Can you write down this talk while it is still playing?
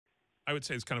I would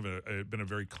say it's kind of been a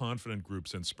very confident group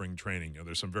since spring training.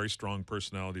 There's some very strong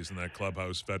personalities in that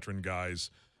clubhouse, veteran guys.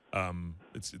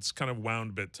 It's kind of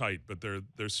wound a bit tight, but there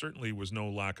certainly was no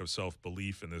lack of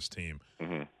self-belief in this team.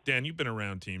 Mm-hmm. Dan, you've been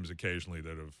around teams occasionally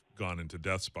that have gone into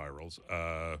death spirals.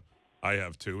 I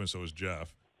have too, and so has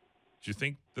Jeff. Do you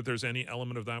think that there's any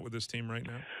element of that with this team right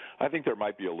now? I think there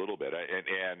might be a little bit.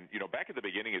 And back at the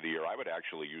beginning of the year, I would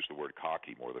actually use the word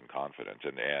cocky more than confident.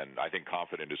 And I think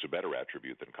confident is a better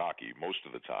attribute than cocky most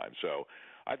of the time. So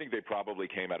I think they probably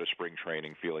came out of spring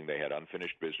training feeling they had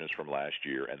unfinished business from last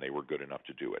year and they were good enough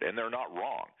to do it. And they're not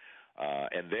wrong.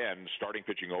 And then starting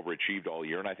pitching overachieved all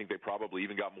year, and I think they probably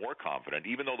even got more confident.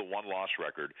 Even though the one-loss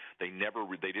record, they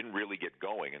didn't really get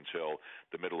going until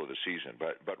the middle of the season.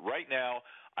 But right now,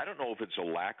 I don't know if it's a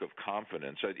lack of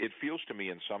confidence. It feels to me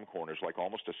in some corners like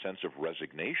almost a sense of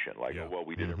resignation, like, yeah. Oh, well,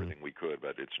 we did everything we could,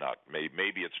 but it's not.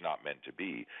 Maybe it's not meant to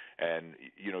be. And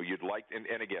you'd like,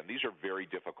 and again, these are very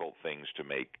difficult things to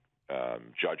make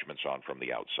judgments on from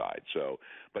the outside. So,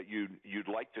 but you'd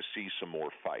like to see some more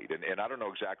fight, and I don't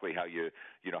know exactly how you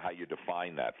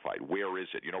define that fight. Where is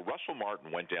it? Russell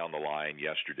Martin went down the line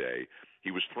yesterday. He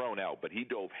was thrown out, but he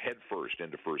dove headfirst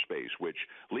into first base, which,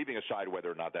 leaving aside whether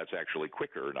or not that's actually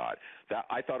quicker or not, that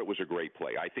I thought it was a great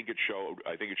play. I think it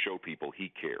showed people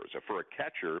he cares. For a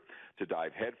catcher to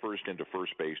dive headfirst into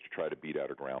first base to try to beat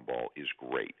out a ground ball is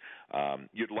great.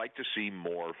 You'd like to see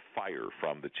more fire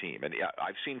from the team, and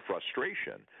I've seen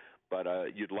frustration. But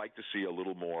you'd like to see a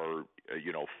little more,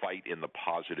 fight in the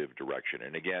positive direction.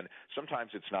 And again,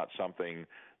 sometimes it's not something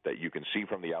that you can see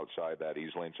from the outside that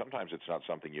easily, and sometimes it's not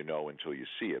something you know until you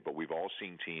see it. But we've all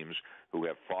seen teams who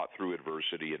have fought through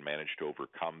adversity and managed to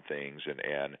overcome things,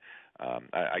 and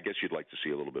I guess you'd like to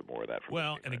see a little bit more of that from the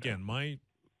team and right again,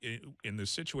 now. In the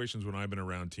situations when I've been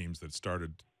around teams that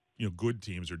started, good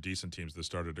teams or decent teams that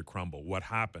started to crumble, what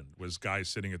happened was guys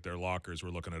sitting at their lockers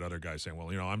were looking at other guys saying, well,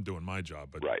 I'm doing my job,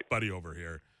 but right. buddy over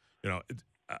here,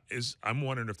 I'm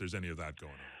wondering if there's any of that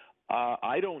going on.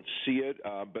 I don't see it,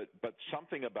 but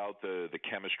something about the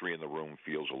chemistry in the room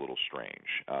feels a little strange.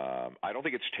 I don't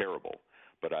think it's terrible,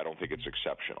 but I don't think it's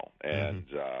exceptional. And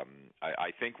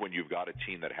I think when you've got a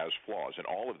team that has flaws, and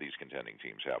all of these contending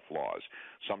teams have flaws,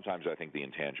 sometimes I think the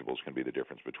intangibles can be the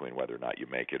difference between whether or not you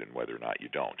make it and whether or not you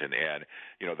don't. And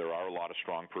there are a lot of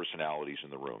strong personalities in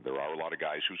the room. There are a lot of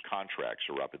guys whose contracts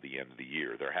are up at the end of the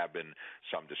year. There have been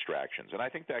some distractions, and I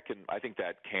think that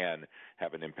can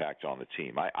have an impact on the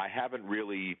team. I haven't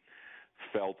really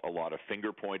felt a lot of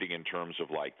finger pointing in terms of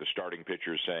like the starting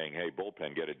pitcher saying, hey,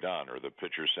 bullpen, get it done, or the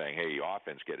pitcher saying, hey,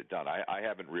 offense, get it done. I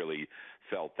haven't really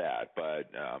felt that,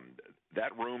 but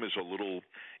that room is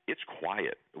it's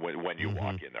quiet when you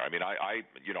walk in there. I mean, I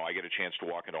get a chance to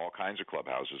walk into all kinds of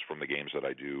clubhouses from the games that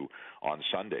I do on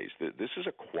Sundays. This is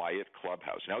a quiet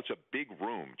clubhouse. Now, it's a big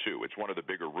room, too. It's one of the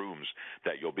bigger rooms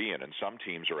that you'll be in, and some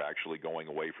teams are actually going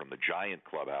away from the giant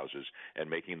clubhouses and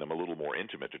making them a little more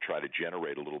intimate to try to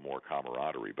generate a little more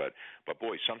camaraderie. But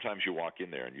boy, sometimes you walk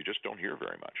in there and you just don't hear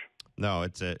very much. No,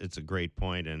 it's a great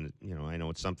point, and I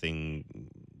know it's something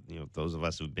those of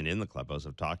us who've been in the clubhouse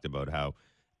have talked about how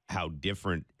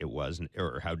different it was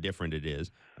or how different it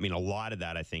is. I mean, a lot of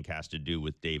that I think has to do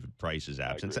with David Price's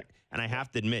absence, and I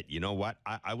have to admit, you know what,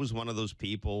 I was one of those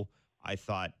people. I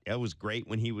thought it was great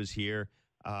when he was here,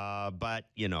 but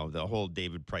the whole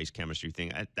David Price chemistry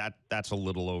thing that's a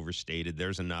little overstated.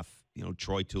 There's enough,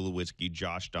 Troy Tulowitzki,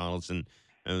 Josh Donaldson.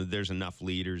 There's enough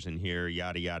leaders in here,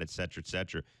 yada yada, et cetera, et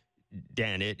cetera.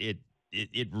 Dan,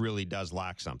 it really does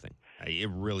lack something.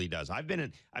 It really does. I've been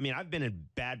in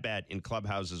bad in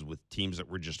clubhouses with teams that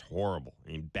were just horrible.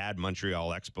 I mean, bad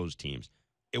Montreal Expos teams.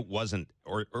 It wasn't,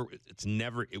 or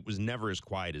it was never as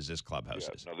quiet as this clubhouse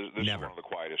is. No, this is one of the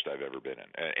quietest I've ever been in.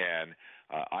 And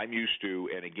I'm used to,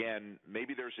 and again,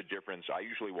 maybe there's a difference. I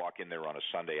usually walk in there on a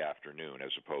Sunday afternoon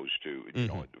as opposed to,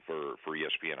 for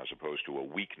ESPN, as opposed to a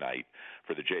weeknight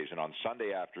for the Jays. And on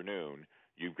Sunday afternoon,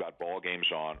 you've got ball games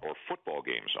on or football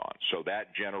games on. So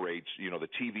that generates, the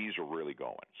TVs are really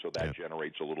going. So that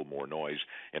generates a little more noise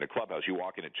in a clubhouse. You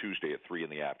walk in at Tuesday at 3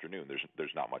 p.m,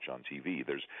 there's not much on TV.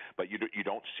 But you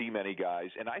don't see many guys.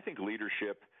 And I think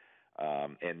leadership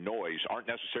and noise aren't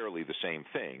necessarily the same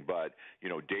thing, but,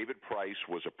 David Price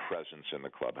was a presence in the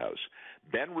clubhouse.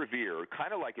 Ben Revere,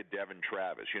 kind of like a Devin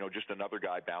Travis, just another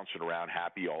guy bouncing around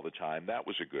happy all the time. That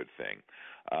was a good thing.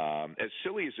 As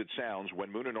silly as it sounds,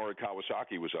 when Munenori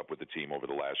Kawasaki was up with the team over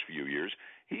the last few years,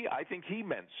 I think he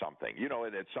meant something,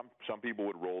 and some people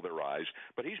would roll their eyes,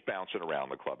 but he's bouncing around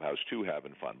the clubhouse too,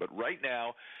 having fun. But right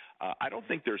now, I don't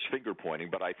think there's finger pointing,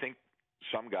 but I think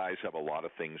some guys have a lot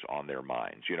of things on their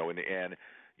minds, and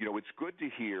it's good to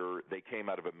hear they came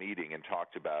out of a meeting and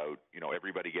talked about,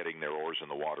 everybody getting their oars in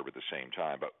the water at the same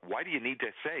time. But why do you need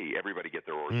to say everybody get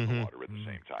their oars in the water at the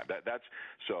same time? That's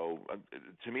so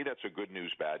to me, that's a good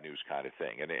news, bad news kind of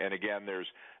thing. And again, there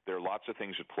are lots of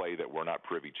things at play that we're not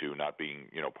privy to, not being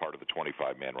part of the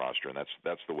 25-man roster, and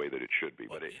that's the way that it should be.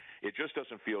 But it just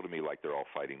doesn't feel to me like they're all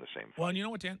fighting the same fight. Well, and you know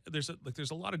what, Dan? There's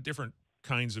a lot of different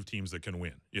kinds of teams that can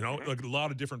win. Like a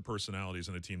lot of different personalities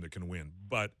in a team that can win.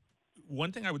 But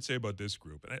one thing I would say about this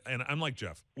group, and I'm like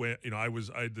Jeff, when I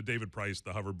had the David Price,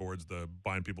 the hoverboards, the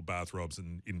buying people bathrobes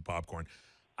and eating popcorn.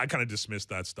 I kind of dismissed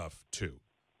that stuff too.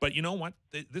 But you know what?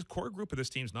 This core group of this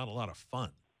team's not a lot of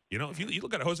fun. If you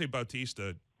look at Jose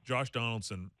Bautista, Josh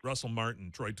Donaldson, Russell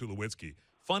Martin, Troy Tulowitzki,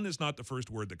 fun is not the first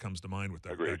word that comes to mind with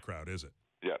that crowd, is it?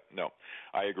 Yeah, no,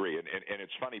 I agree. And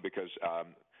it's funny because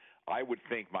I would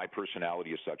think my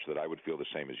personality is such that I would feel the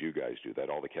same as you guys do, that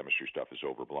all the chemistry stuff is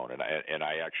overblown. And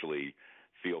I actually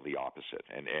feel the opposite.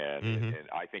 And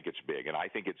I think it's big. And I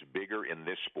think it's bigger in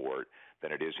this sport than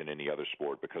it is in any other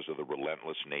sport because of the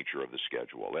relentless nature of the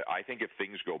schedule. I think if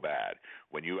things go bad,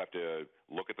 when you have to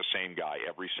look at the same guy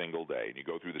every single day and you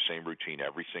go through the same routine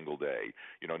every single day,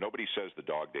 nobody says the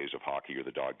dog days of hockey or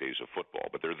the dog days of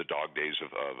football, but they're the dog days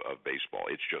of baseball.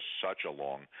 It's just such a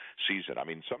long season. I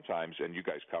mean, sometimes, and you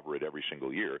guys cover it every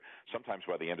single year, sometimes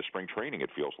by the end of spring training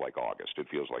it feels like August. It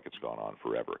feels like it's gone on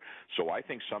forever. So I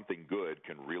think something good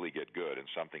can really get good and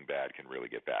something bad can really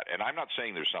get bad. And I'm not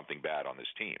saying there's something bad on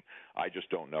this team. I just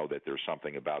don't know that there's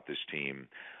something about this team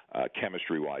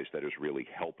chemistry-wise that is really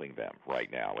helping them right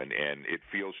now. And it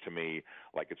feels to me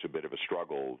like it's a bit of a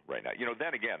struggle right now.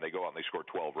 Then again, they go out and they score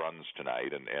 12 runs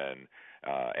tonight,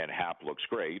 and Happ looks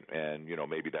great, and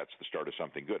maybe that's the start of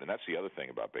something good. And that's the other thing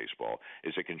about baseball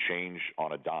is it can change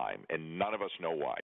on a dime, and none of us know why.